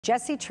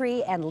Jesse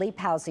Tree and Leap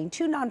Housing,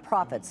 two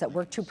nonprofits that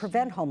work to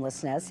prevent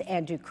homelessness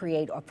and to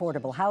create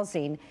affordable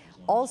housing,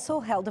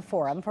 also held a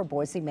forum for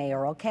Boise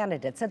mayoral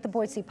candidates at the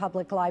Boise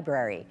Public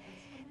Library.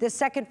 This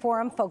second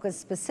forum focused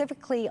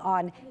specifically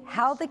on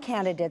how the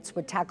candidates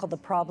would tackle the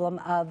problem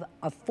of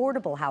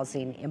affordable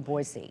housing in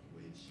Boise.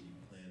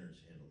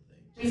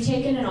 We've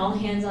taken an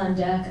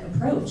all-hands-on-deck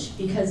approach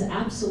because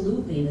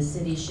absolutely the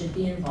city should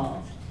be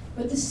involved,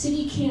 but the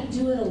city can't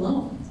do it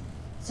alone.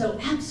 So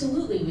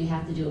absolutely we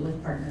have to do it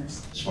with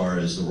partners. As far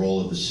as the role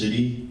of the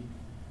city,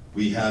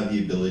 we have the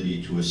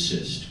ability to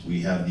assist.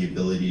 We have the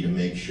ability to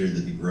make sure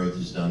that the growth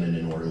is done in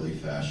an orderly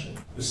fashion.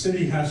 The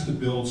city has to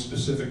build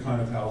specific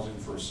kind of housing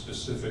for a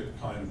specific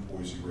kind of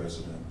Boise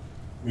resident.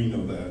 We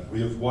know that.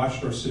 We have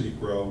watched our city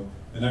grow,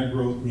 and that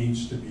growth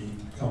needs to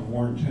become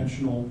more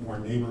intentional, more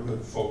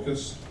neighborhood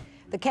focused.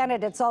 The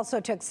candidates also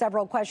took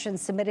several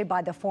questions submitted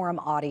by the forum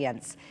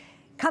audience.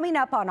 Coming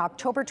up on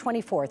October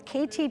 24th,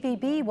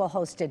 KTVB will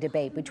host a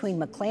debate between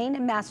McLean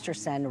and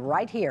Masterson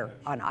right here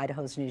on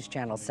Idaho's News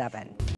Channel 7.